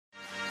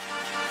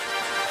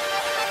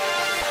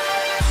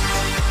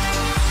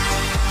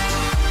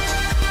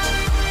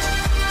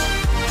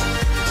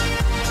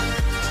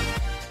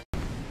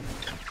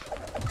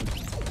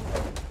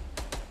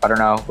I don't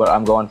know, but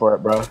I'm going for it,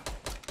 bro.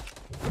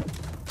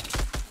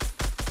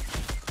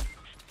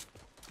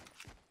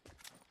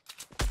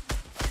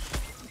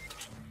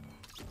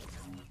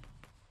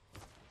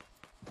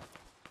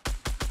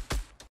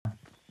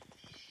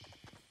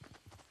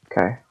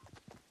 Okay.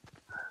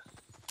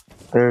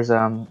 There's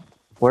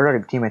where are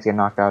the teammates get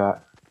knocked out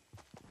at?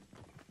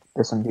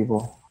 There's some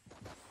people.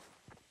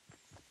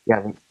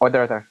 Yeah. Oh,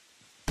 there, right there.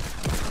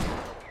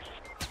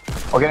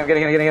 Oh, get him! Get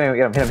him! Get him!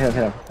 Get him! Get him! Hit him! Hit him!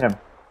 Hit him! Hit him!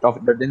 Oh,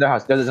 they're in their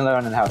house. There's another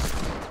one in the house.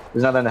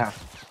 There's another in the house.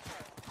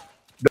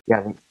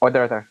 Yeah. Oh,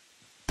 there, right there.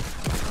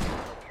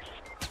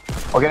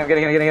 Oh, get him! Get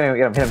him! Get him!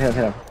 Get him! Get him! Hit him! Hit him!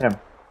 Hit him! Hit him!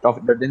 Oh,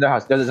 they're in their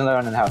house. There's another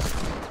one in the house.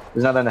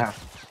 There's another in the house.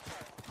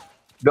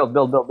 Build!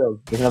 Build! Build!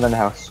 Build! There's another in the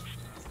house.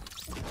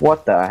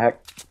 What the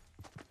heck?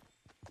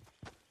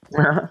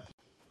 Yeah.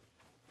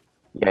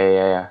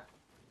 Yeah.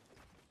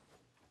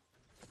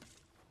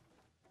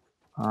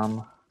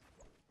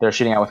 They're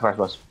shooting out with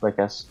crossbows, I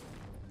guess.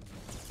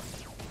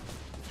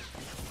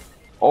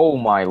 Oh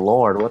my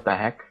lord, what the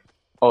heck?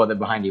 Oh, they're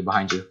behind you,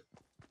 behind you.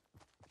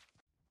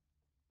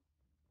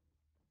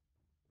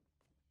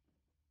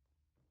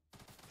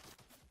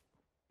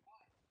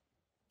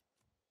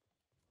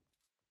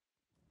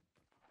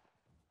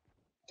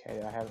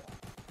 Okay, I have...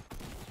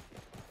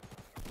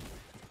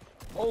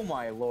 Oh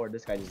my lord,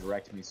 this guy just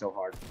wrecked me so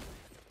hard.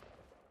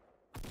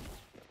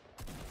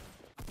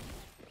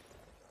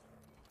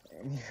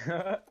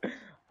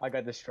 I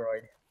got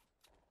destroyed.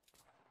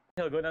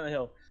 Hill, go down the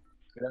hill.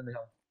 Go down the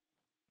hill.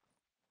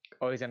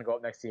 Oh, he's gonna go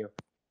up next to you.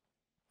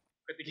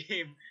 Quit the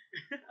game.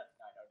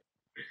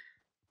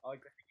 I'll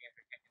quit the game.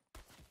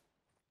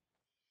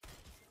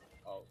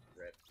 Oh,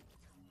 rip.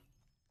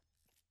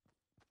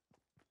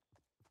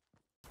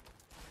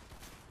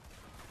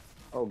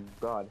 Oh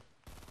god.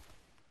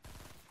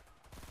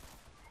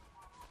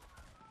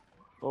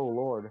 Oh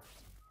lord.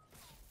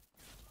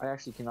 I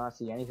actually cannot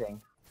see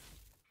anything.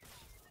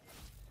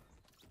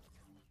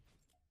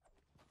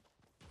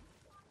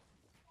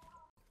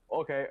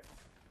 Okay.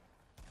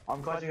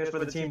 I'm clutching this for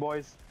the team,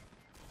 boys.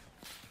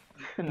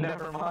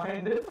 Never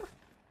mind.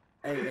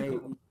 Hey,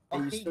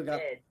 you still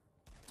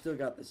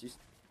got this.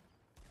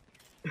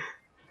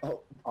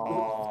 Oh.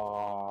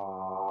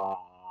 Oh.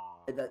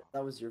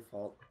 That was your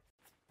fault.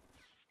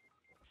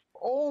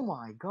 Oh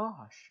my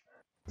gosh.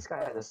 This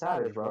guy is a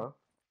savage, bro.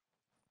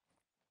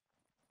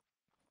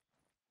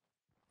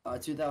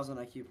 2000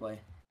 IQ play.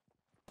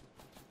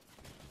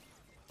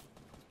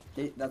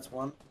 Okay, that's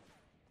one.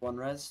 One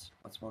res.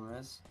 That's one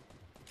res.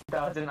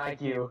 That was an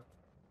IQ.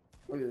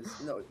 Look at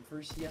this. No,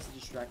 first he has to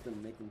distract them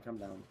and make them come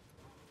down.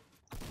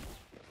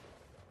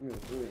 Look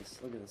at this.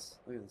 Look at this.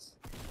 Look at this.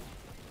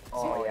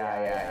 Oh,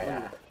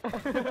 yeah.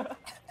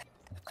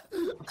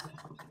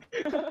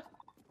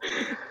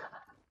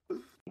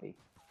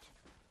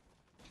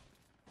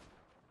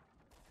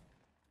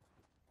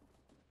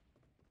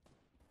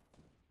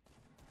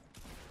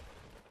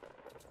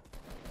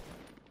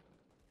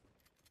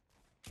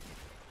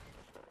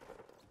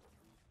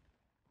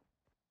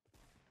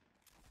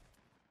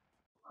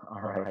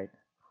 Alright.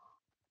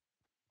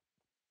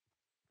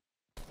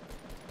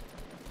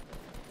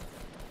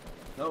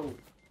 No,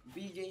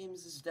 B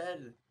Games is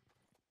dead.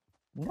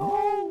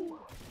 No!